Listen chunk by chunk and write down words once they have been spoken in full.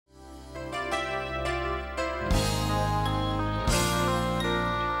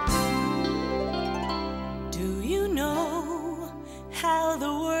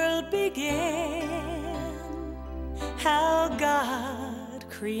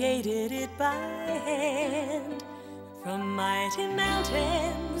created it by hand. From mighty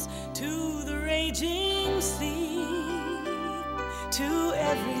mountains to the raging sea, to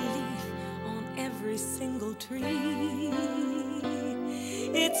every leaf on every single tree.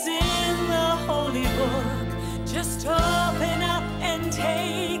 It's in the holy book. Just open up and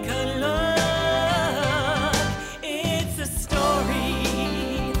take a look. It's a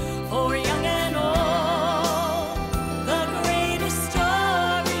story for young and old, the greatest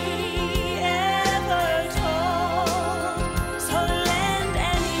story ever told. So lend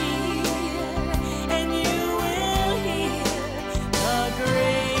an ear and you will hear the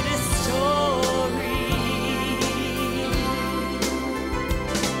greatest story.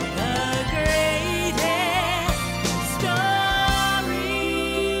 The greatest story.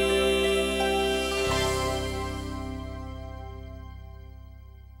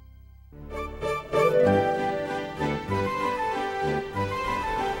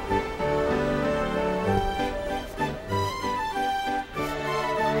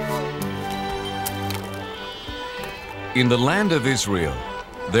 In the land of Israel,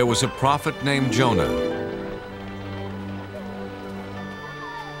 there was a prophet named Jonah.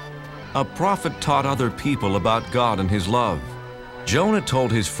 A prophet taught other people about God and His love. Jonah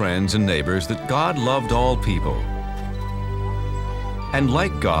told his friends and neighbors that God loved all people. And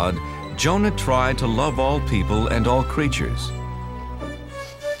like God, Jonah tried to love all people and all creatures.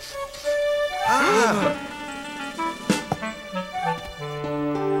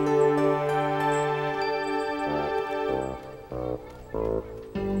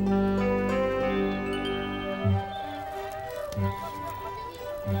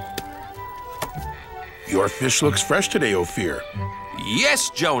 Your fish looks fresh today, Ophir. Yes,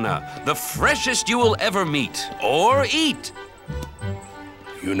 Jonah, the freshest you will ever meet or eat.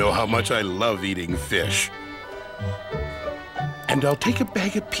 You know how much I love eating fish. And I'll take a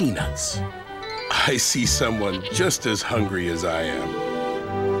bag of peanuts. I see someone just as hungry as I am.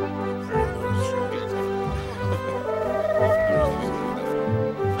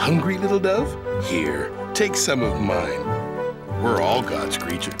 Hungry, little dove? Here, take some of mine. We're all God's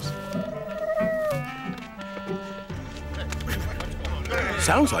creatures.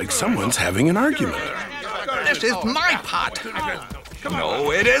 Sounds like someone's having an argument. This is my pot.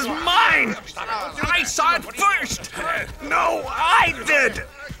 No, it is mine. I saw it first. No, I did.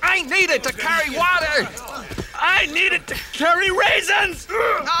 I needed to carry water. I needed to carry raisins.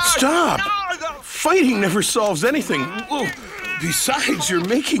 Stop! No. Fighting never solves anything. Besides, you're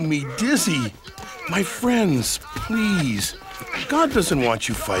making me dizzy. My friends, please. God doesn't want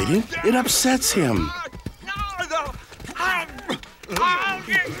you fighting. It upsets Him.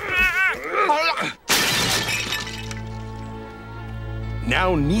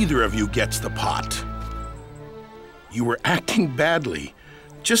 Now neither of you gets the pot. You were acting badly,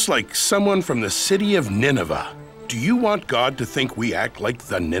 just like someone from the city of Nineveh. Do you want God to think we act like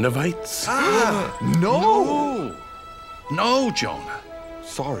the Ninevites? No. No, Jonah.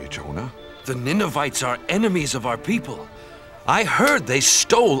 Sorry, Jonah. The Ninevites are enemies of our people. I heard they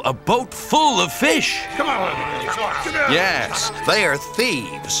stole a boat full of fish. Come on. Yes, they are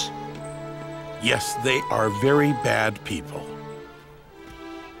thieves. Yes, they are very bad people.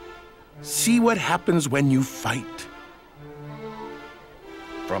 See what happens when you fight.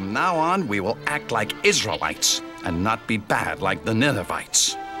 From now on, we will act like Israelites and not be bad like the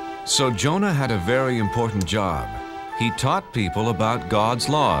Ninevites. So Jonah had a very important job. He taught people about God's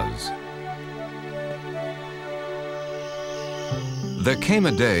laws. There came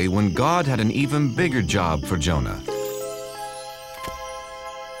a day when God had an even bigger job for Jonah.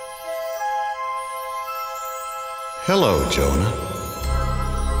 Hello, Jonah.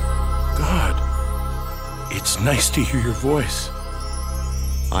 God, it's nice to hear your voice.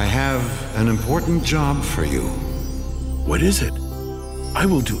 I have an important job for you. What is it? I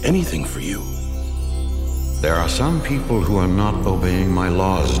will do anything for you. There are some people who are not obeying my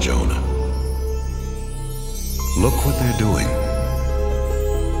laws, Jonah. Look what they're doing.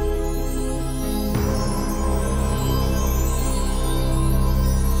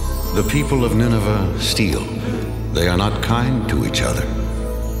 The people of Nineveh steal. They are not kind to each other.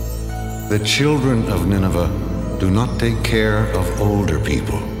 The children of Nineveh do not take care of older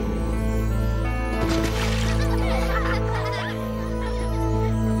people.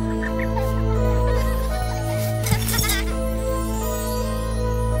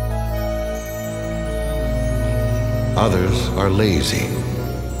 Others are lazy.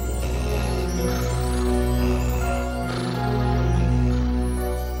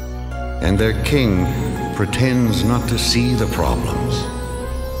 And their king pretends not to see the problems.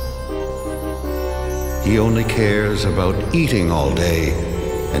 He only cares about eating all day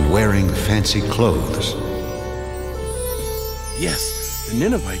and wearing fancy clothes. Yes, the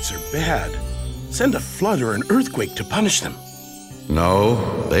Ninevites are bad. Send a flood or an earthquake to punish them.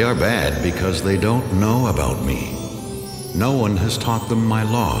 No, they are bad because they don't know about me. No one has taught them my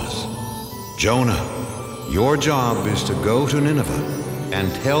laws. Jonah, your job is to go to Nineveh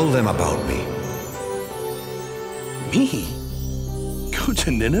and tell them about me. Me? Go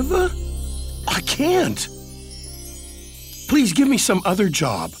to Nineveh? I can't. Please give me some other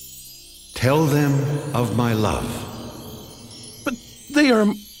job. Tell them of my love. But they are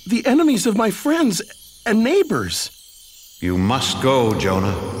the enemies of my friends and neighbors. You must go,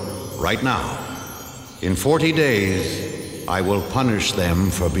 Jonah, right now. In 40 days, I will punish them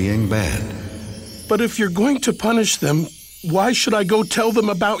for being bad. But if you're going to punish them, why should I go tell them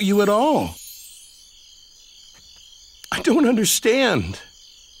about you at all? I don't understand.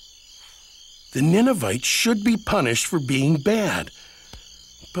 The Ninevites should be punished for being bad.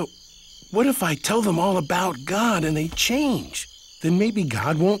 But what if I tell them all about God and they change? Then maybe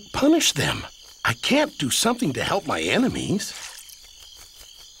God won't punish them. I can't do something to help my enemies.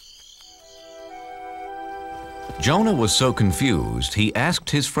 Jonah was so confused, he asked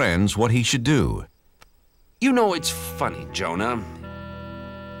his friends what he should do. You know, it's funny, Jonah.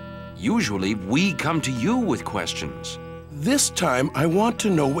 Usually, we come to you with questions. This time, I want to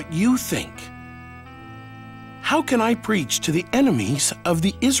know what you think. How can I preach to the enemies of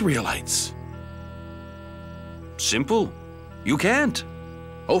the Israelites? Simple. You can't.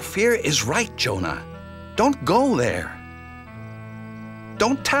 Ophir is right, Jonah. Don't go there.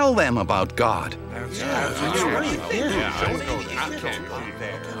 Don't tell them about God.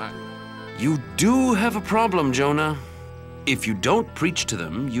 You do have a problem, Jonah. If you don't preach to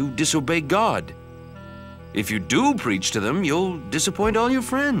them, you disobey God. If you do preach to them, you'll disappoint all your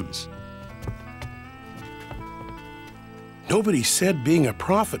friends. Nobody said being a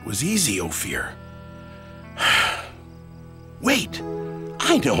prophet was easy, Ophir. Wait,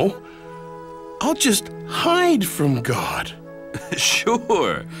 I know. I'll just hide from God.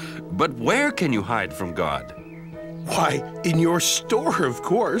 Sure, but where can you hide from God? Why, in your store, of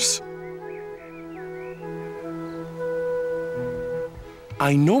course.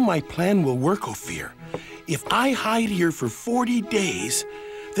 I know my plan will work, Ophir. If I hide here for 40 days,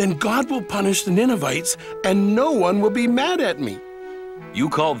 then God will punish the Ninevites and no one will be mad at me. You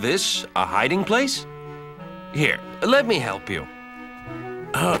call this a hiding place? Here, let me help you.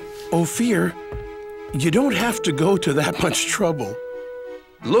 Ophir, you don't have to go to that much trouble.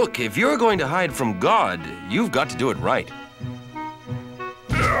 Look, if you're going to hide from God, you've got to do it right.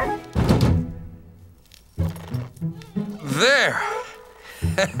 There!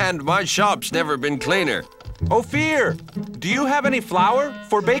 And my shop's never been cleaner. Ophir, do you have any flour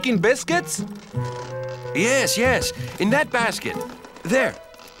for baking biscuits? Yes, yes, in that basket. There.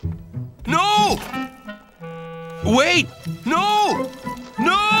 No! Wait! No!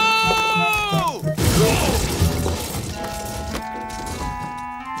 No!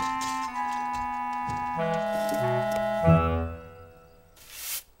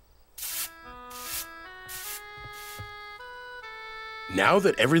 Now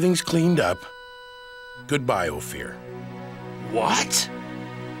that everything's cleaned up, goodbye, Ophir. What?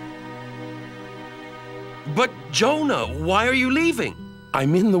 But Jonah, why are you leaving?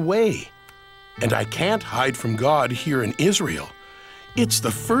 I'm in the way, and I can't hide from God here in Israel. It's the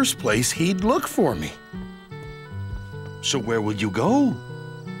first place He'd look for me. So where will you go?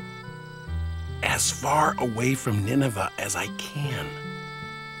 As far away from Nineveh as I can.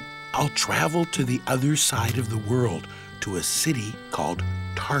 I'll travel to the other side of the world, to a city called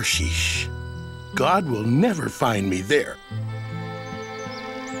Tarshish. God will never find me there.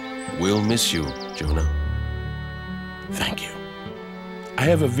 We'll miss you, Jonah. Thank you. I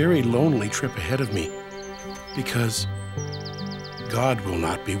have a very lonely trip ahead of me because God will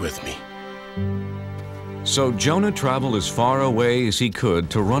not be with me. So Jonah traveled as far away as he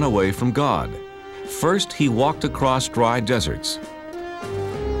could to run away from God. First, he walked across dry deserts.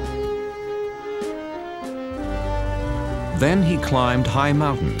 Then he climbed high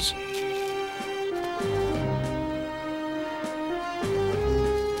mountains.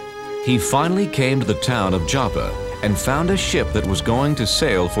 He finally came to the town of Joppa and found a ship that was going to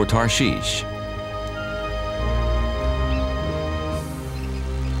sail for Tarshish.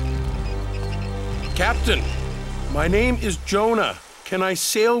 Captain, my name is Jonah. Can I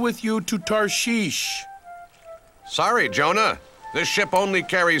sail with you to Tarshish? Sorry, Jonah. This ship only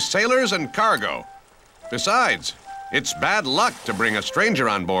carries sailors and cargo. Besides, it's bad luck to bring a stranger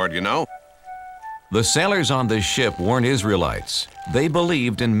on board, you know. The sailors on this ship weren't Israelites. They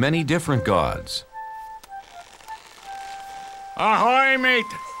believed in many different gods. Ahoy, mate!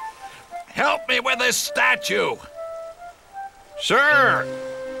 Help me with this statue! Sure!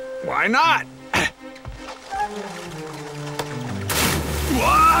 Why not?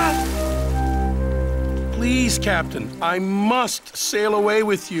 What? Please, Captain, I must sail away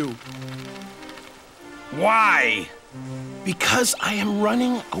with you. Why? Because I am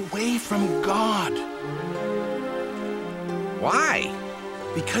running away from God. Why?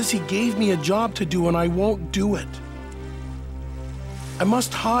 Because he gave me a job to do and I won't do it. I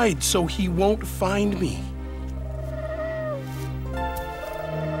must hide so he won't find me.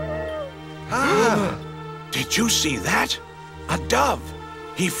 Did you see that? A dove.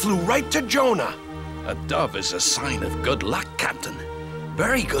 He flew right to Jonah. A dove is a sign of good luck, Captain.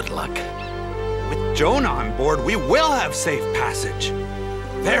 Very good luck. With Jonah on board, we will have safe passage.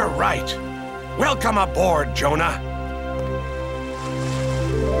 They're right. Welcome aboard, Jonah.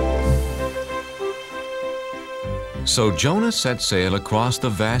 So Jonah set sail across the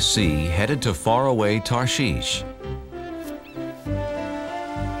vast sea, headed to faraway Tarshish.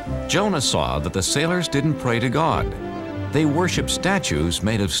 Jonah saw that the sailors didn't pray to God. They worshiped statues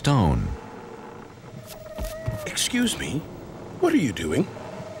made of stone. Excuse me, what are you doing?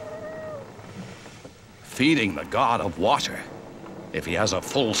 Feeding the god of water. If he has a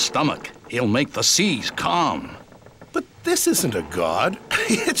full stomach, he'll make the seas calm. But this isn't a god.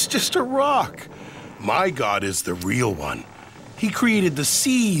 It's just a rock. My God is the real one. He created the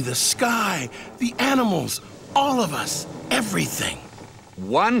sea, the sky, the animals, all of us, everything.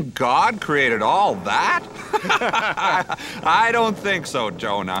 One God created all that? I don't think so,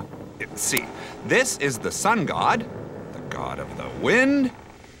 Jonah. See, this is the sun god, the god of the wind,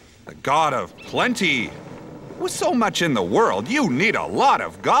 the god of plenty. With so much in the world, you need a lot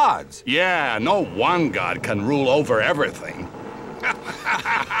of gods. Yeah, no one god can rule over everything.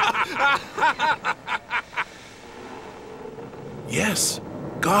 Yes,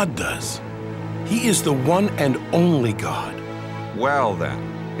 God does. He is the one and only God. Well then,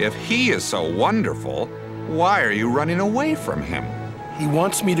 if he is so wonderful, why are you running away from him? He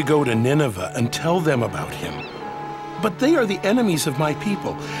wants me to go to Nineveh and tell them about him. But they are the enemies of my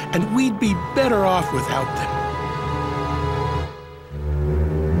people, and we'd be better off without them.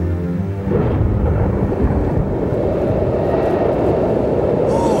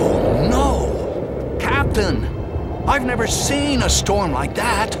 Oh, no! Captain, I've never seen a storm like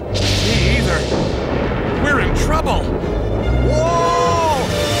that. Me either. We're in trouble. Whoa!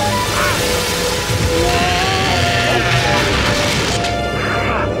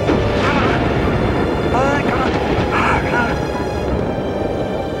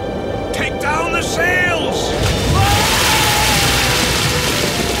 Take down the sails!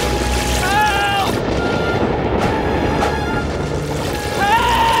 Help!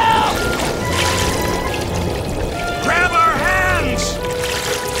 Help! Grab our hands!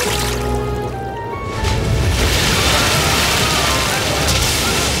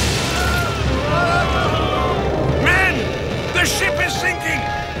 Men! The ship is sinking!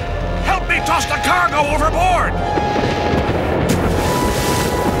 Help me toss the cargo overboard!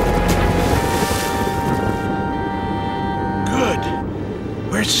 Good.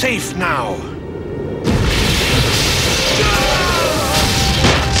 We're safe now.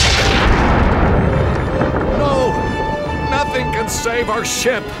 No! Nothing can save our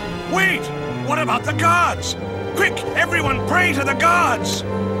ship. Wait! What about the gods? Quick, everyone pray to the gods!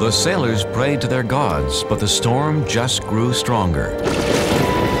 The sailors prayed to their gods, but the storm just grew stronger.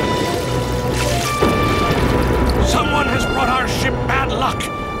 Someone has brought our ship bad luck.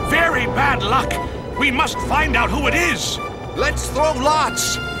 Very bad luck. We must find out who it is. Let's throw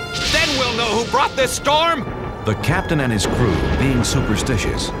lots. Then we'll know who brought this storm. The captain and his crew, being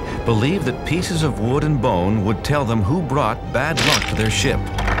superstitious, believed that pieces of wood and bone would tell them who brought bad luck to their ship.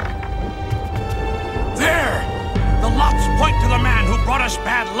 There! The lots point to the man who brought us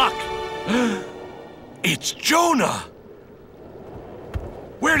bad luck. It's Jonah!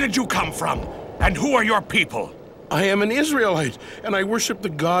 Where did you come from? And who are your people? I am an Israelite, and I worship the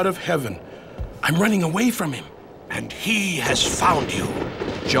God of heaven. I'm running away from him. And he has found you.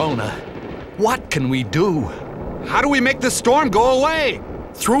 Jonah, what can we do? How do we make the storm go away?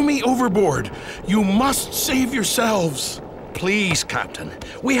 Throw me overboard. You must save yourselves. Please, Captain.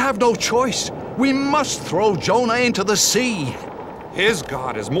 We have no choice. We must throw Jonah into the sea. His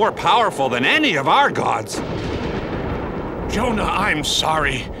god is more powerful than any of our gods. Jonah, I'm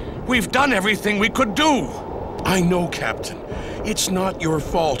sorry. We've done everything we could do. I know, Captain. It's not your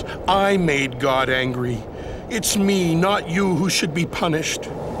fault. I made God angry. It's me, not you, who should be punished.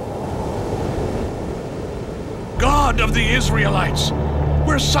 God of the Israelites,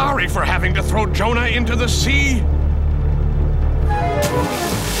 we're sorry for having to throw Jonah into the sea.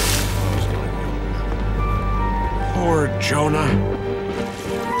 Jonah.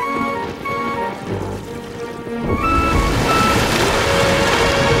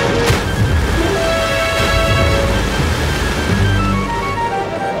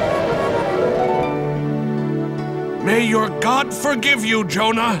 May your God forgive you,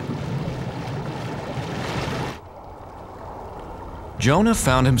 Jonah. Jonah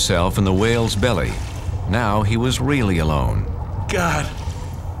found himself in the whale's belly. Now he was really alone. God,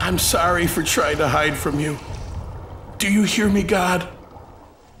 I'm sorry for trying to hide from you. Do you hear me, God?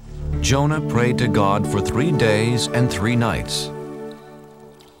 Jonah prayed to God for 3 days and 3 nights.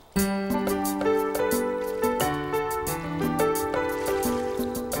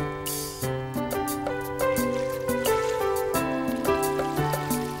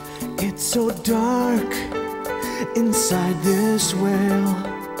 It's so dark inside this whale,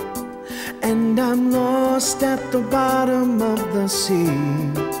 and I'm lost at the bottom of the sea.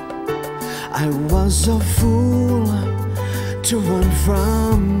 I was a fool to run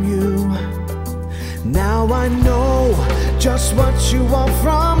from you. Now I know just what you want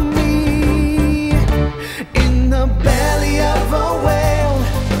from me. In the belly of a whale,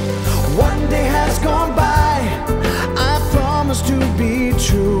 one day has gone by. I promise to be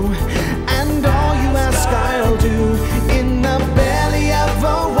true, and all you ask I'll do. In the belly of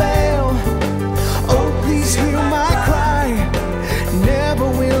a whale, oh please hear my cry. Never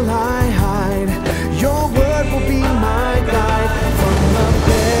will I hide. Your word will be my guide. From the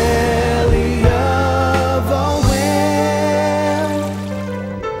belly of a whale,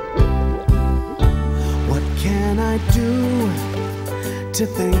 what can I do to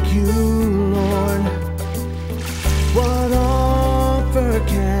thank you, Lord? What offer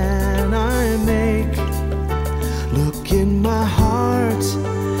can I make? Look in my heart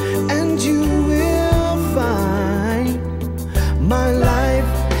and you will find my life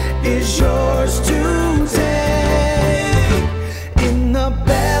is yours to take. In the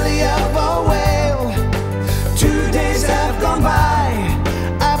belly of a whale, 2 days have gone by.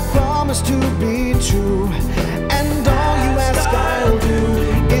 I promise to be true, and all you ask I'll do.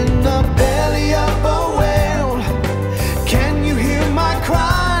 In the belly of a whale, can you hear my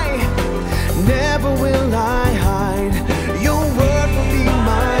cry? Never will I hide. Your word will be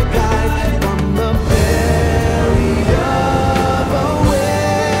my guide. From the belly of a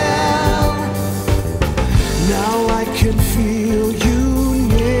whale, now I can feel you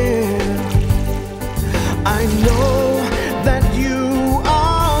near. I know that you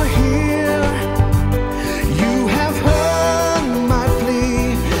are here. You have heard my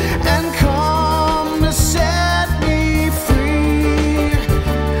plea and come to set me free.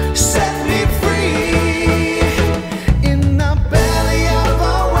 Set me free. In the belly of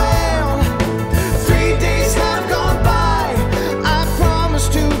a whale, 3 days have gone by. I promise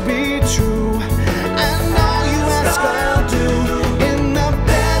to be true, and all you ask I'll do. In the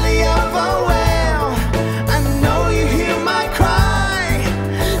belly of a whale, I know you hear my cry.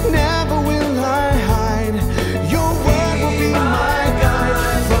 Never will I hide. Your word will be my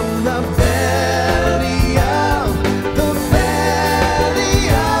guide. From the belly of, the belly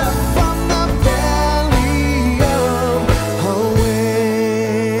of, from the belly of a whale.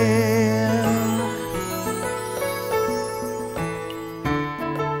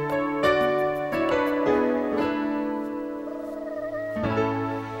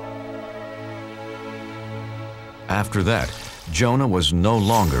 After that, Jonah was no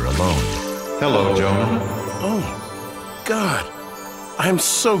longer alone. Hello, Jonah. Oh, God, I'm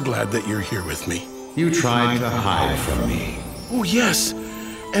so glad that you're here with me. You tried to hide from me. Oh, yes,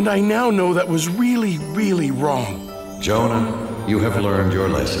 and I now know that was really, really wrong. Jonah, you have learned your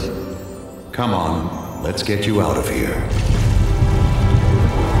lesson. Come on, let's get you out of here.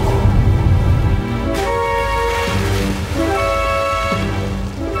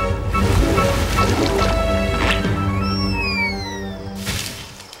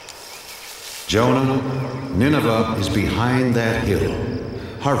 Jonah, Nineveh is behind that hill.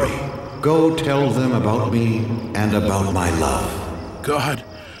 Hurry, go tell them about me and about my love. God,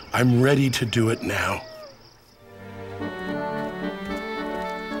 I'm ready to do it now.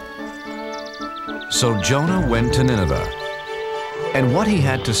 So Jonah went to Nineveh. And what he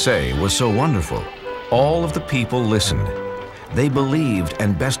had to say was so wonderful. All of the people listened. They believed,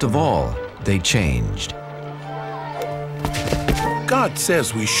 and best of all, they changed. God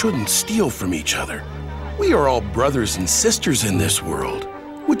says we shouldn't steal from each other. We are all brothers and sisters in this world.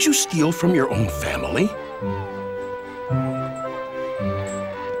 Would you steal from your own family?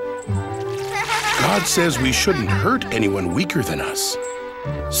 God says we shouldn't hurt anyone weaker than us.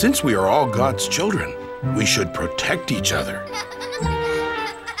 Since we are all God's children, we should protect each other.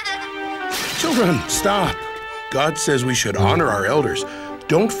 Children, stop. God says we should honor our elders.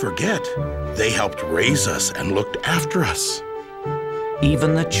 Don't forget, they helped raise us and looked after us.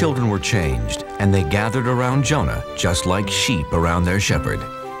 Even the children were changed, and they gathered around Jonah just like sheep around their shepherd.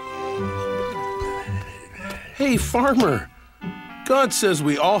 Hey, farmer, God says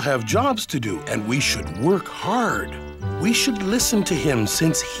we all have jobs to do and we should work hard. We should listen to him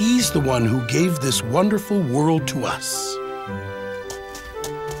since he's the one who gave this wonderful world to us.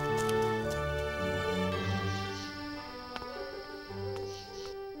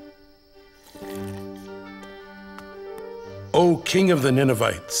 O King of the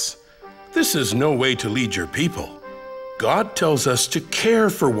Ninevites, this is no way to lead your people. God tells us to care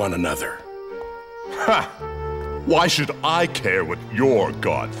for one another. Ha! Why should I care what your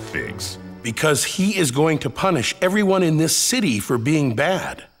God thinks? Because he is going to punish everyone in this city for being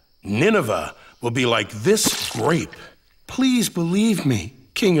bad. Nineveh will be like this grape. Please believe me,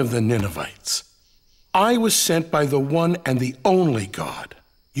 King of the Ninevites. I was sent by the one and the only God.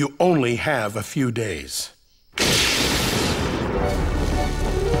 You only have a few days.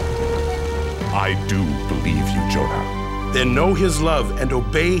 I do believe you, Jonah. Then know his love and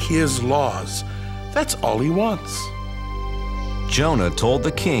obey his laws. That's all he wants. Jonah told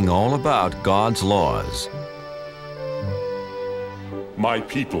the king all about God's laws. My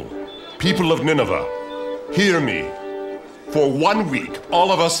people, people of Nineveh, hear me. For 1 week,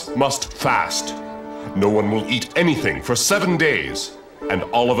 all of us must fast. No one will eat anything for 7 days, and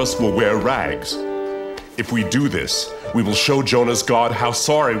all of us will wear rags. If we do this, we will show Jonah's God how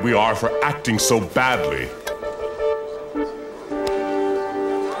sorry we are for acting so badly.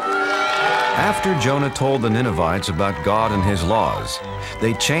 After Jonah told the Ninevites about God and his laws,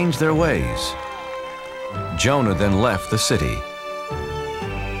 they changed their ways. Jonah then left the city.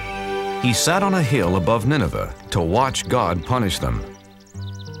 He sat on a hill above Nineveh to watch God punish them.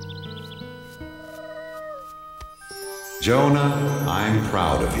 Jonah, I'm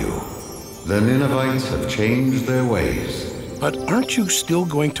proud of you. The Ninevites have changed their ways. But aren't you still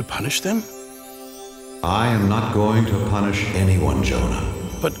going to punish them? I am not going to punish anyone, Jonah.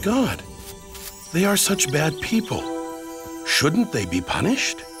 But God, they are such bad people. Shouldn't they be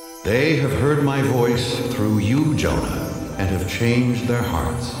punished? They have heard my voice through you, Jonah, and have changed their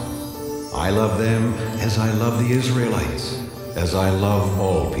hearts. I love them as I love the Israelites, as I love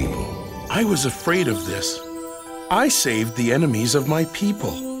all people. I was afraid of this. I saved the enemies of my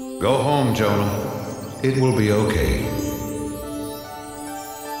people. Go home, Jonah. It will be okay.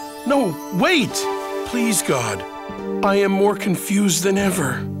 No, wait! Please, God. I am more confused than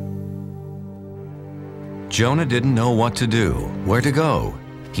ever. Jonah didn't know what to do, where to go.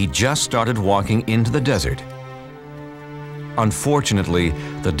 He just started walking into the desert. Unfortunately,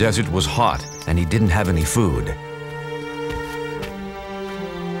 the desert was hot and he didn't have any food.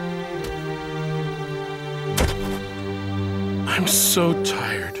 I'm so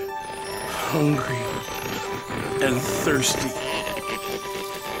tired, hungry, and thirsty.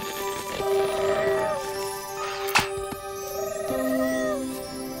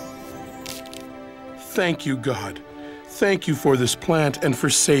 Thank you, God. Thank you for this plant and for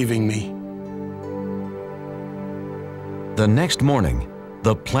saving me. The next morning,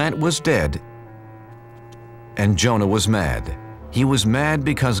 the plant was dead, and Jonah was mad. He was mad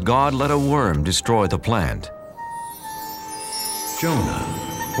because God let a worm destroy the plant. Jonah,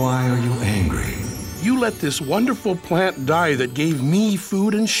 why are you angry? You let this wonderful plant die that gave me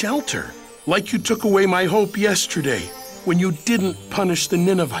food and shelter, like you took away my hope yesterday when you didn't punish the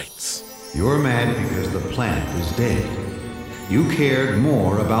Ninevites. You're mad because the plant is dead. You cared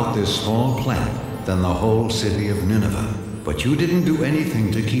more about this small plant than the whole city of Nineveh, but you didn't do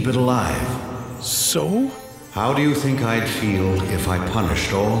anything to keep it alive. So? How do you think I'd feel if I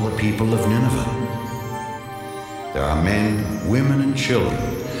punished all the people of Nineveh? There are men, women, and children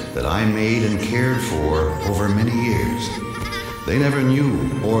that I made and cared for over many years. They never knew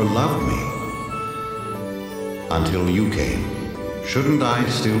or loved me until you came. Shouldn't I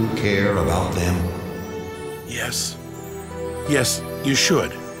still care about them? Yes. Yes, you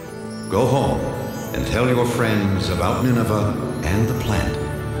should. Go home and tell your friends about Nineveh and the plant.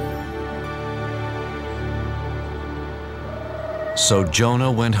 So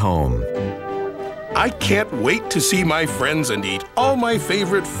Jonah went home. I can't wait to see my friends and eat all my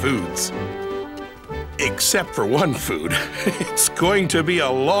favorite foods. Except for one food. It's going to be a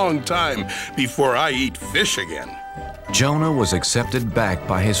long time before I eat fish again. Jonah was accepted back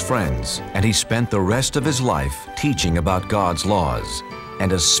by his friends, and he spent the rest of his life teaching about God's laws,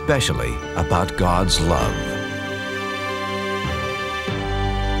 and especially about God's love.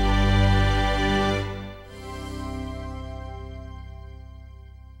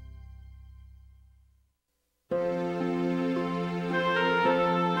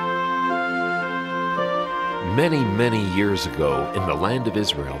 Many, many years ago in the land of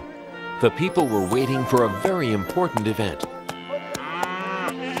Israel, the people were waiting for a very important event.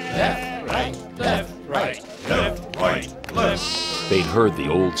 Left, right, left, right, left, right, left. They'd heard the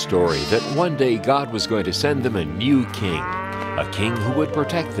old story that one day God was going to send them a new king, a king who would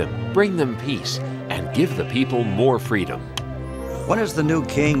protect them, bring them peace, and give the people more freedom. When is the new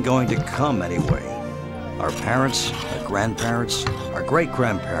king going to come anyway? Our parents, our grandparents, our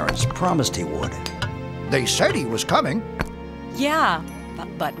great-grandparents promised he would. They said he was coming. Yeah,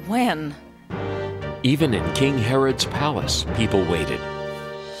 but when? Even in King Herod's palace, people waited.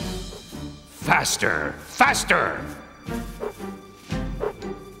 Faster! Faster!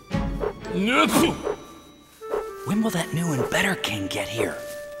 When will that new and better king get here?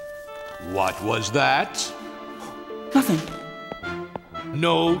 What was that? Nothing.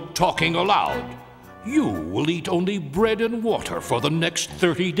 No talking aloud. You will eat only bread and water for the next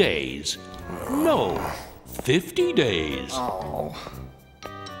 30 days. No, 50 days.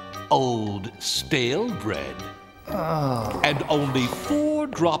 Old stale bread. And only 4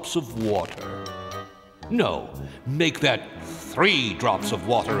 drops of water. No, make that 3 drops of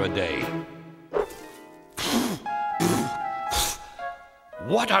water a day.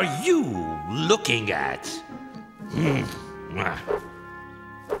 What are you looking at?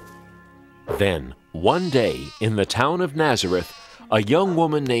 Then, one day, in the town of Nazareth, a young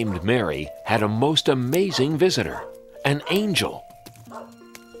woman named Mary had a most amazing visitor, an angel.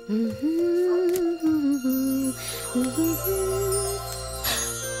 Who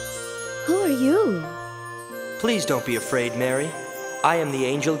are you? Please don't be afraid, Mary. I am the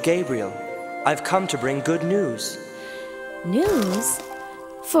angel Gabriel. I've come to bring good news. News?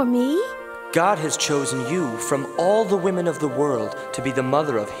 For me? God has chosen you from all the women of the world to be the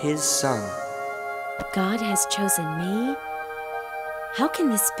mother of His Son. God has chosen me? How can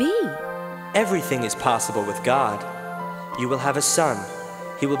this be? Everything is possible with God. You will have a son.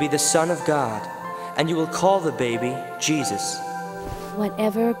 He will be the Son of God, and you will call the baby Jesus.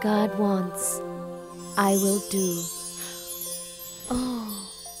 Whatever God wants, I will do. Oh.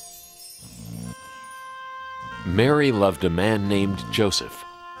 Mary loved a man named Joseph.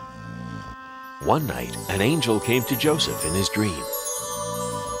 One night, an angel came to Joseph in his dream.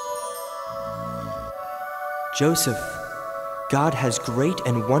 Joseph, God has great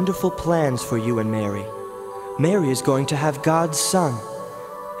and wonderful plans for you and Mary. Mary is going to have God's son.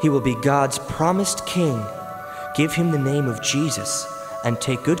 He will be God's promised king. Give him the name of Jesus and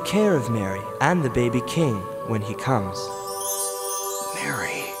take good care of Mary and the baby king when he comes.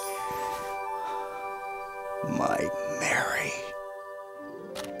 Mary. My Mary.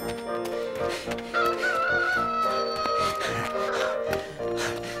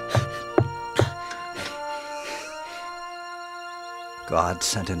 God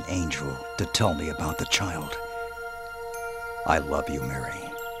sent an angel to tell me about the child. I love you, Mary.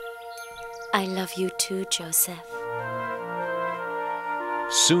 I love you too, Joseph.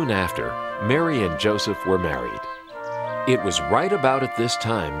 Soon after, Mary and Joseph were married. It was right about at this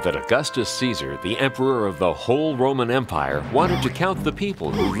time that Augustus Caesar, the emperor of the whole Roman Empire, wanted to count the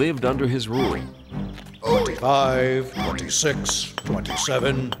people who lived under his rule. 25, 26,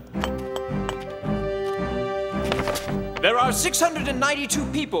 27. There are 692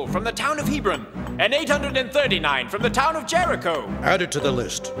 people from the town of Hebron, and 839 from the town of Jericho. Add it to the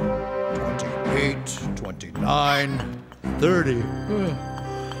list. 28, 29, 30.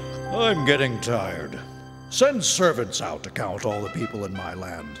 I'm getting tired. Send servants out to count all the people in my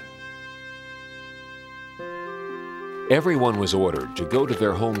land. Everyone was ordered to go to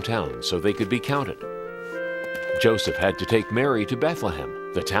their hometown so they could be counted. Joseph had to take Mary to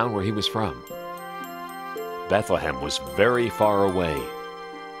Bethlehem, the town where he was from. Bethlehem was very far away.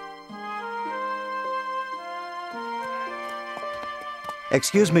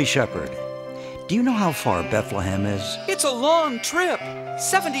 Excuse me, shepherd. Do you know how far Bethlehem is? It's a long trip.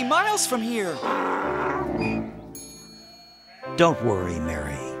 70 miles from here. Don't worry,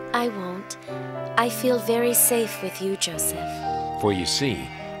 Mary. I won't. I feel very safe with you, Joseph. For you see,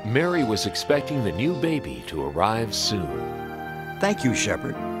 Mary was expecting the new baby to arrive soon. Thank you,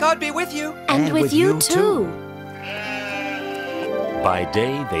 shepherd. God be with you. And with you too. By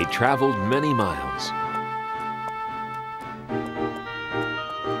day, they traveled many miles.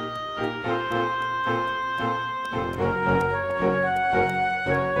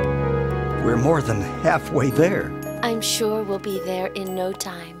 We're more than halfway there. I'm sure we'll be there in no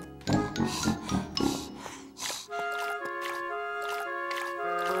time.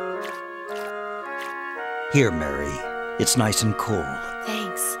 Here, Mary. It's nice and cool.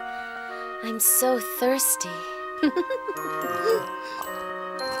 Thanks. I'm so thirsty.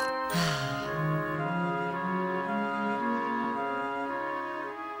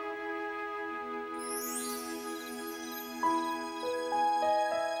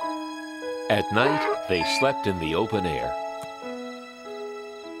 At night, they slept in the open air.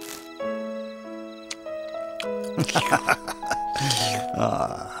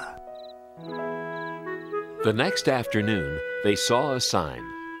 The next afternoon, they saw a sign.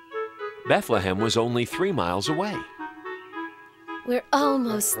 Bethlehem was only 3 miles away. We're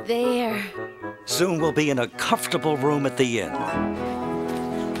almost there. Soon we'll be in a comfortable room at the inn.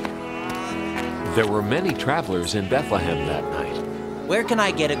 There were many travelers in Bethlehem that night. Where can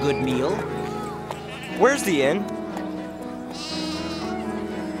I get a good meal? Where's the inn?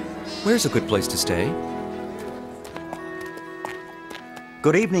 Where's a good place to stay?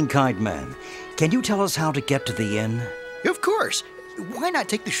 Good evening, kind man. Can you tell us how to get to the inn? Of course. Why not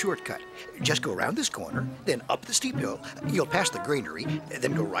take the shortcut? Just go around this corner, then up the steep hill. You'll pass the granary,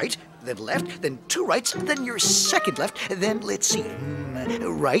 then go right, then left, then 2 rights, then your second left, then let's see.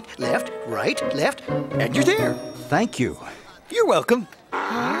 Right, left, and you're there. Thank you. You're welcome.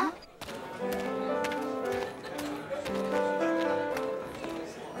 Huh?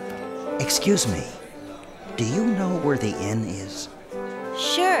 Excuse me. Do you know where the inn is?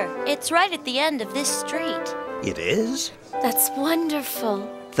 Sure, it's right at the end of this street. It is? That's wonderful.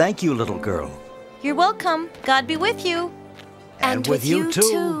 Thank you, little girl. You're welcome. God be with you. And with you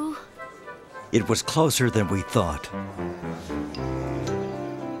too. It was closer than we thought.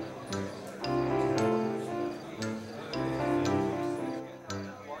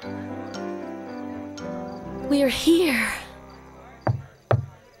 We're here.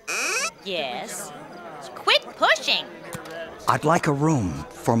 Yes. Quit pushing. I'd like a room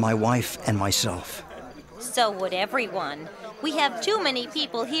for my wife and myself. So would everyone. We have too many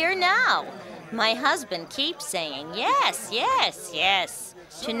people here now. My husband keeps saying yes, yes, yes.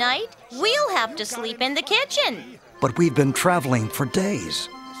 Tonight, we'll have to sleep in the kitchen. But we've been traveling for days.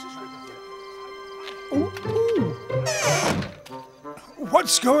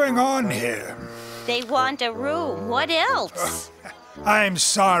 What's going on here? They want a room. What else? I'm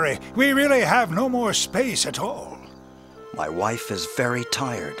sorry. We really have no more space at all. My wife is very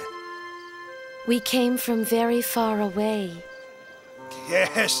tired. We came from very far away.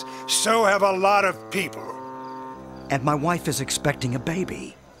 Yes, so have a lot of people. And my wife is expecting a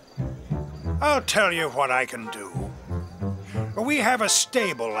baby. I'll tell you what I can do. We have a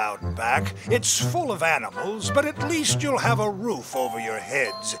stable out back. It's full of animals, but at least you'll have a roof over your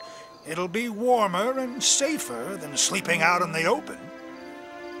heads. It'll be warmer and safer than sleeping out in the open.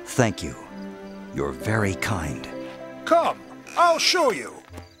 Thank you. You're very kind. Come, I'll show you.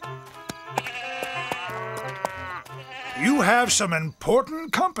 You have some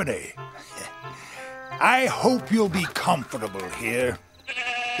important company. I hope you'll be comfortable here.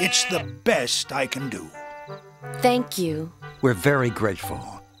 It's the best I can do. Thank you. We're very grateful.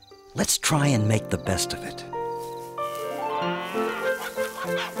 Let's try and make the best of it.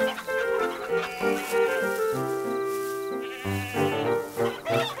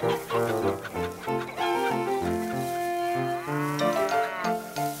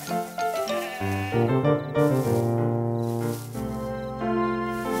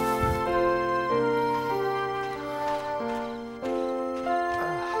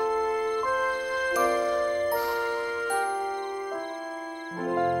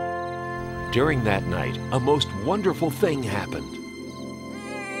 During that night, a most wonderful thing happened.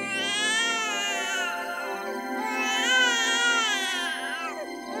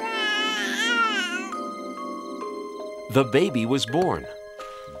 The baby was born,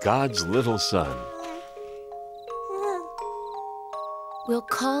 God's little son. We'll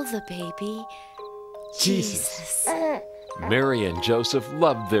call the baby Jesus. Mary and Joseph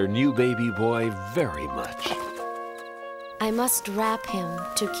loved their new baby boy very much. I must wrap him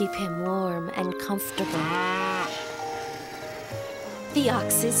to keep him warm and comfortable. The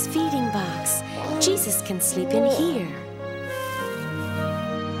ox's feeding box. Jesus can sleep in here.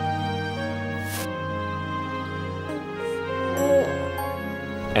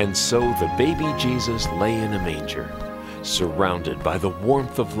 And so the baby Jesus lay in a manger, surrounded by the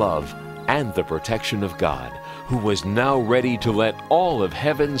warmth of love and the protection of God, who was now ready to let all of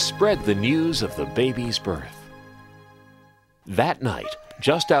heaven spread the news of the baby's birth. That night,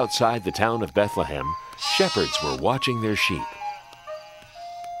 just outside the town of Bethlehem, shepherds were watching their sheep.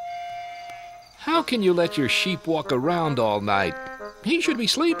 How can you let your sheep walk around all night? He should be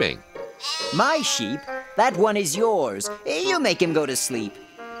sleeping. My sheep? That one is yours. You make him go to sleep.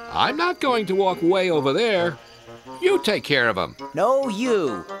 I'm not going to walk way over there. You take care of him. No,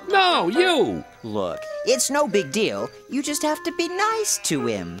 you. No, you. Look, it's no big deal. You just have to be nice to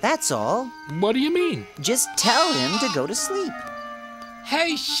him, that's all. What do you mean? Just tell him to go to sleep.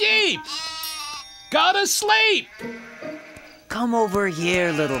 Hey, sheep! Go to sleep! Come over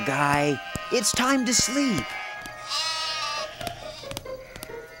here, little guy. It's time to sleep.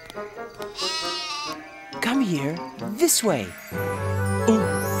 Come here, this way.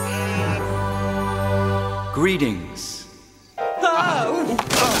 Greetings.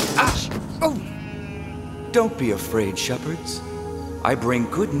 Don't be afraid, shepherds. I bring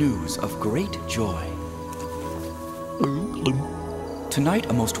good news of great joy. Tonight,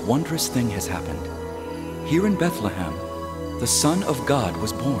 a most wondrous thing has happened. Here in Bethlehem, the Son of God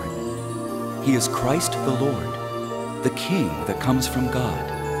was born. He is Christ the Lord, the King that comes from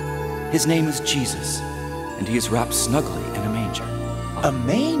God. His name is Jesus, and he is wrapped snugly in a manger. A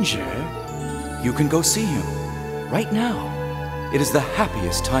manger? You can go see him right now. It is the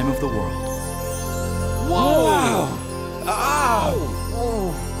happiest time of the world. Whoa! Wow. Ow!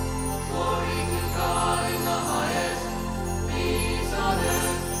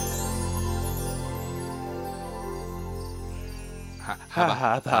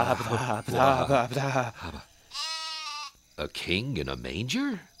 A king in a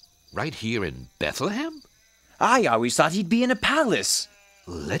manger? Right here in Bethlehem? I always thought he'd be in a palace.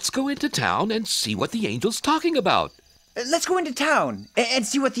 Let's go into town and see what the angel's talking about. Let's go into town and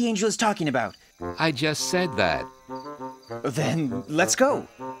see what the angel is talking about. I just said that. Then let's go.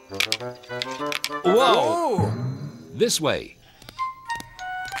 Whoa! This way.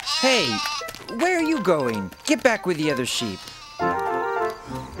 Hey, where are you going? Get back with the other sheep.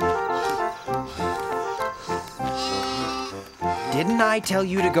 Didn't I tell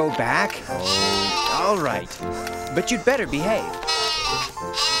you to go back? Oh, all right. But you'd better behave.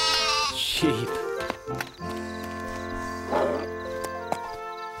 Sheep.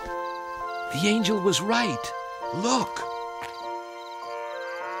 The angel was right. Look.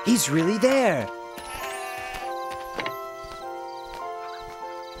 He's really there.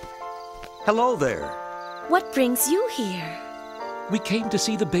 Hello there. What brings you here? We came to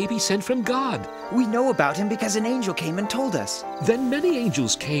see the baby sent from God. We know about him because an angel came and told us. Then many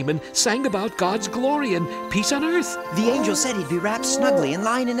angels came and sang about God's glory and peace on earth. The angel said he'd be wrapped snugly and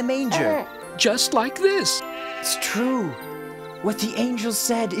lying in a manger. Just like this. It's true. What the angel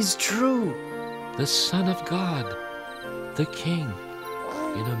said is true. The Son of God, the King,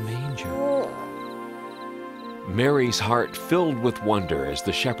 in a manger. Mary's heart filled with wonder as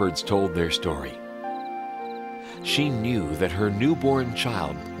the shepherds told their story. She knew that her newborn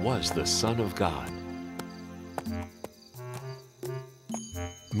child was the Son of God.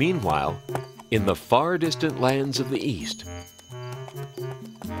 Meanwhile, in the far distant lands of the East,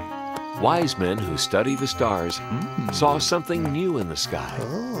 wise men who study the stars saw something new in the sky.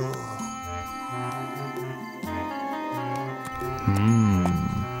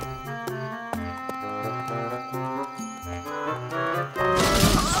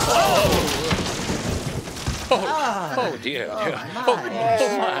 Oh dear. Oh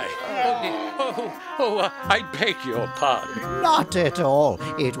my. I beg your pardon. Not at all.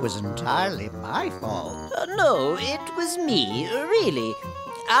 It was entirely my fault. No, it was me, really.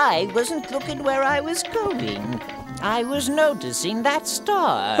 I wasn't looking where I was going. I was noticing that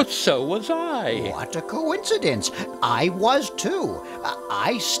star. So was I. What a coincidence. I was too.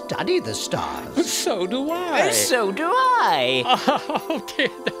 I study the stars. So do I. So do I.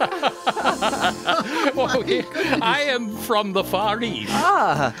 Oh dear. I am from the Far East.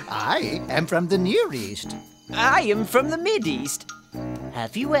 I am from the Near East. I am from the Mid-East.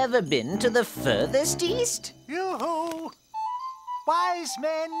 Have you ever been to the furthest east? Yoo-hoo! Wise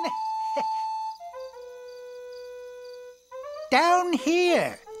men! Down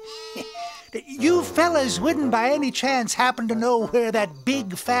here. You fellas wouldn't by any chance happen to know where that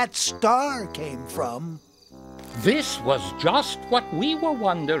big fat star came from? This was just what we were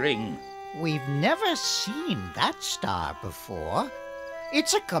wondering. We've never seen that star before.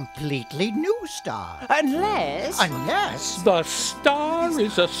 It's a completely new star. Unless... The star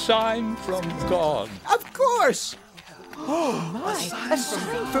is a sign from God. Of course! Oh my, a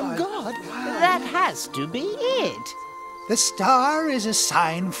sign from God? That has to be it. The star is a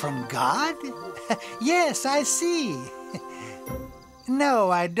sign from God? Yes, I see. No,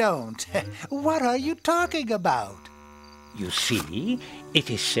 I don't. What are you talking about? You see, it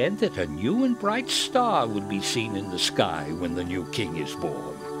is said that a new and bright star will be seen in the sky when the new king is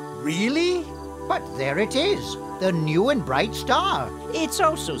born. Really? But there it is, the new and bright star. It's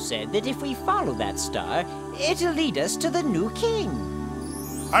also said that if we follow that star, it'll lead us to the new king.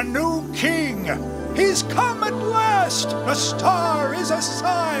 A new king! He's come at last! A star is a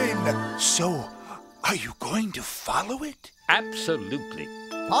sign! So, are you going to follow it? Absolutely.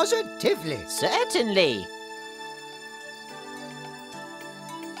 Positively. Certainly.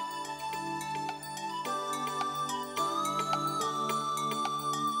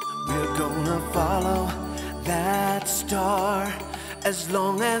 We're going gonna follow that star as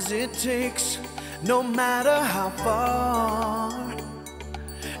long as it takes, no matter how far,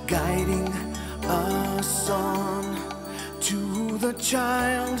 guiding us on to the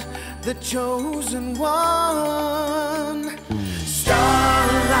child, the chosen one.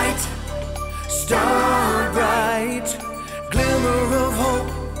 Starlight, star bright, glimmer of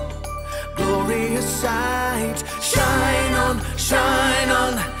hope, glorious sight. Shine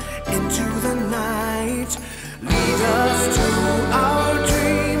on into the night. Lead us to our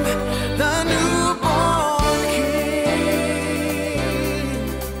dream, the newborn King.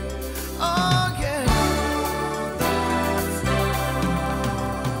 Oh yeah.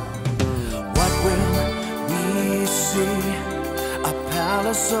 What will we see? A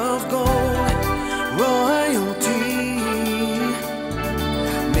palace of gold, royalty.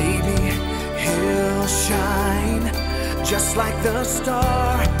 Maybe he'll shine just like the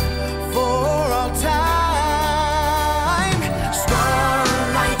star for all time.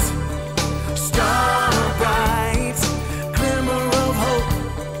 Starlight, star bright, glimmer of hope,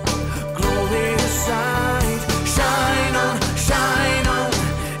 glorious sight. Shine on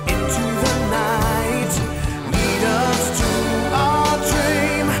into the night. Lead us to our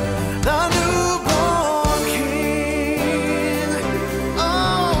dream, the newborn King.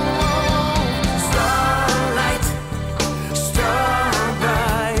 Oh, starlight, star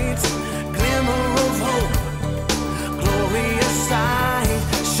bright, glimmer of hope, glorious sight.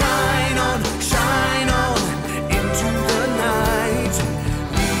 Shine on into the night.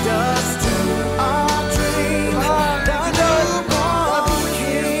 Lead us to our dream, the newborn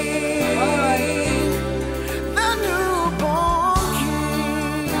King. The newborn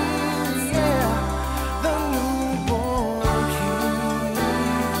King, yeah, the newborn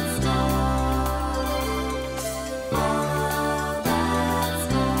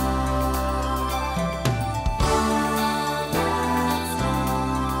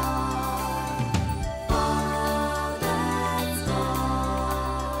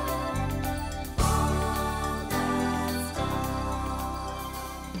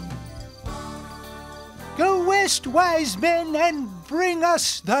Go west, wise men, and bring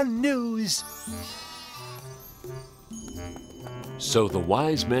us the news. So the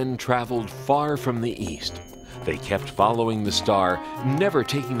wise men traveled far from the east. They kept following the star, never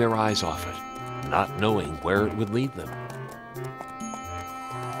taking their eyes off it, not knowing where it would lead them.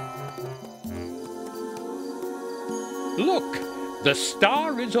 Look, the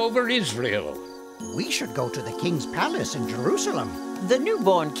star is over Israel. We should go to the king's palace in Jerusalem. The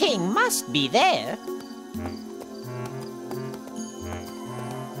newborn king must be there.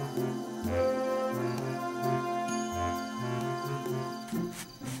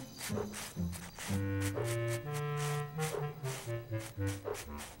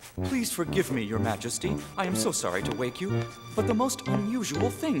 Please forgive me, Your Majesty. I am so sorry to wake you, but the most unusual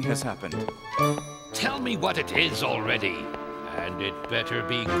thing has happened. Tell me what it is already. And it better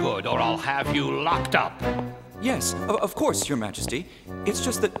be good, or I'll have you locked up. Yes, of course, Your Majesty. It's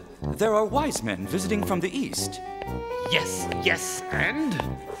just that there are wise men visiting from the east. Yes, and?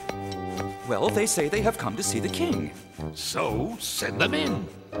 Well, they say they have come to see the king. So, send them in.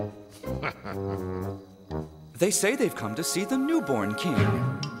 They say they've come to see the newborn king.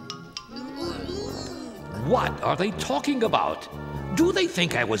 What are they talking about? Do they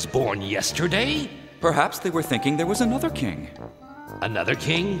think I was born yesterday? Perhaps they were thinking there was another king. Another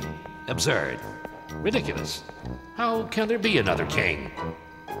king? Absurd. Ridiculous. How can there be another king?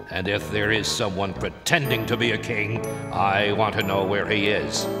 And if there is someone pretending to be a king, I want to know where he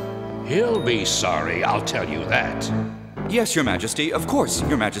is. He'll be sorry, I'll tell you that. Yes, Your Majesty, of course,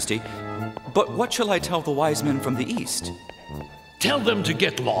 Your Majesty. But what shall I tell the wise men from the east? Tell them to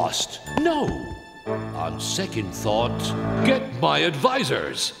get lost. No. On second thought, get my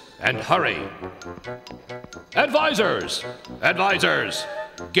advisors. And hurry. Advisors! Advisors!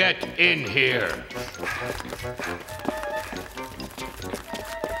 Get in here.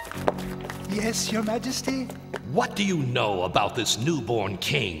 Yes, Your Majesty? What do you know about this newborn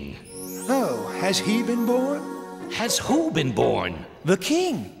king? Oh, has he been born? Has who been born? The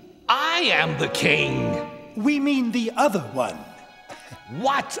king. I am the king. We mean the other one.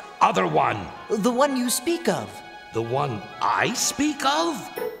 What other one? The one you speak of. The one I speak of?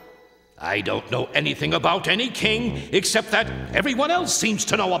 I don't know anything about any king except that everyone else seems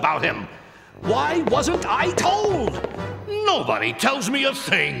to know about him. Why wasn't I told? Nobody tells me a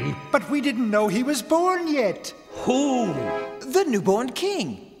thing. But we didn't know he was born yet. Who? The newborn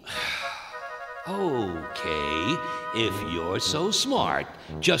king. Okay, if you're so smart,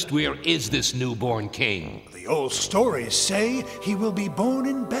 just where is this newborn king? The old stories say he will be born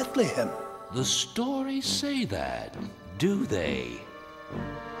in Bethlehem. The stories say that, do they?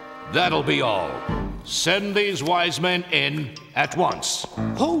 That'll be all. Send these wise men in at once.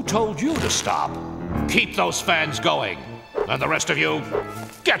 Who told you to stop? Keep those fans going. And the rest of you,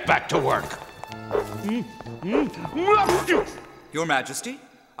 get back to work. Your Majesty,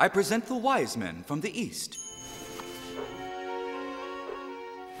 I present the wise men from the east.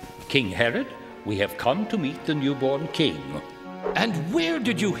 King Herod, we have come to meet the newborn king. And where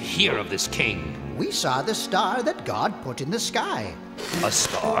did you hear of this king? We saw the star that God put in the sky. A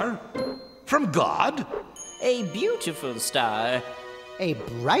star? From God? A beautiful star. A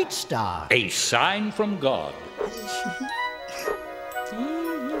bright star. A sign from God.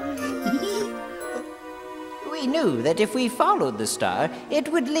 We knew that if we followed the star,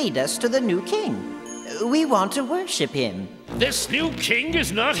 it would lead us to the new king. We want to worship him. This new king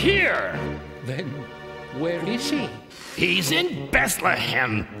is not here. Then, where is he? He's in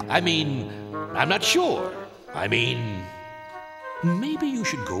Bethlehem. I'm not sure. Maybe you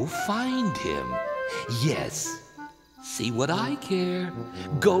should go find him. Yes. See what I care.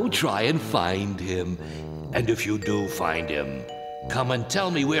 Go try and find him. And if you do find him, come and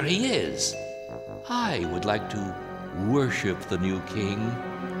tell me where he is. I would like to worship the new king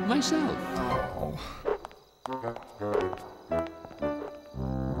myself.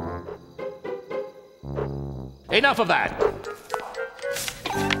 Enough of that.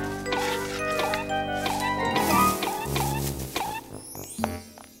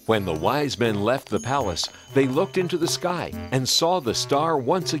 When the wise men left the palace, they looked into the sky and saw the star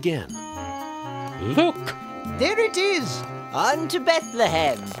once again. Look! There it is! On to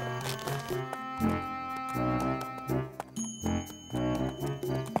Bethlehem!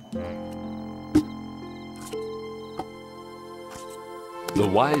 The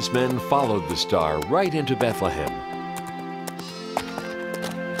wise men followed the star right into Bethlehem.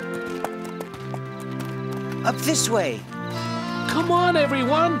 Up this way. Come on,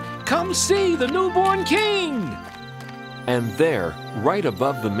 everyone! Come see the newborn king! And there, right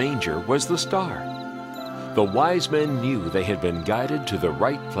above the manger, was the star. The wise men knew they had been guided to the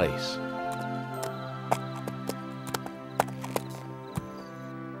right place.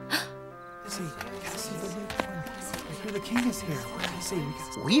 The king is here.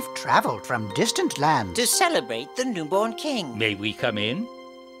 We've traveled from distant lands to celebrate the newborn king. May we come in?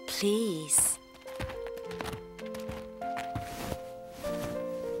 Please.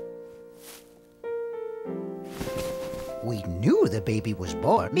 We knew the baby was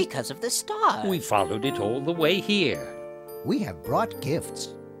born because of the star. We followed it all the way here. We have brought gifts.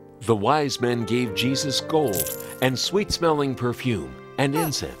 The wise men gave Jesus gold and sweet-smelling perfume and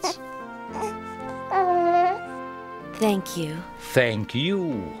incense. Thank you. Thank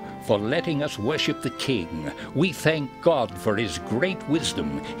you for letting us worship the king. We thank God for his great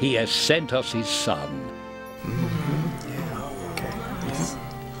wisdom. He has sent us his son.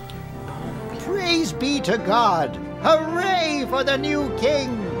 Praise be to God! Hooray for the new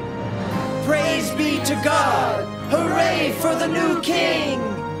king! Praise be to God! Hooray for the new king!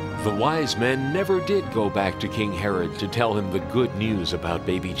 The wise men never did go back to King Herod to tell him the good news about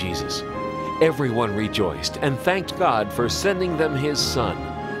baby Jesus. Everyone rejoiced and thanked God for sending them his son,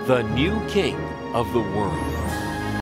 the new king of the world.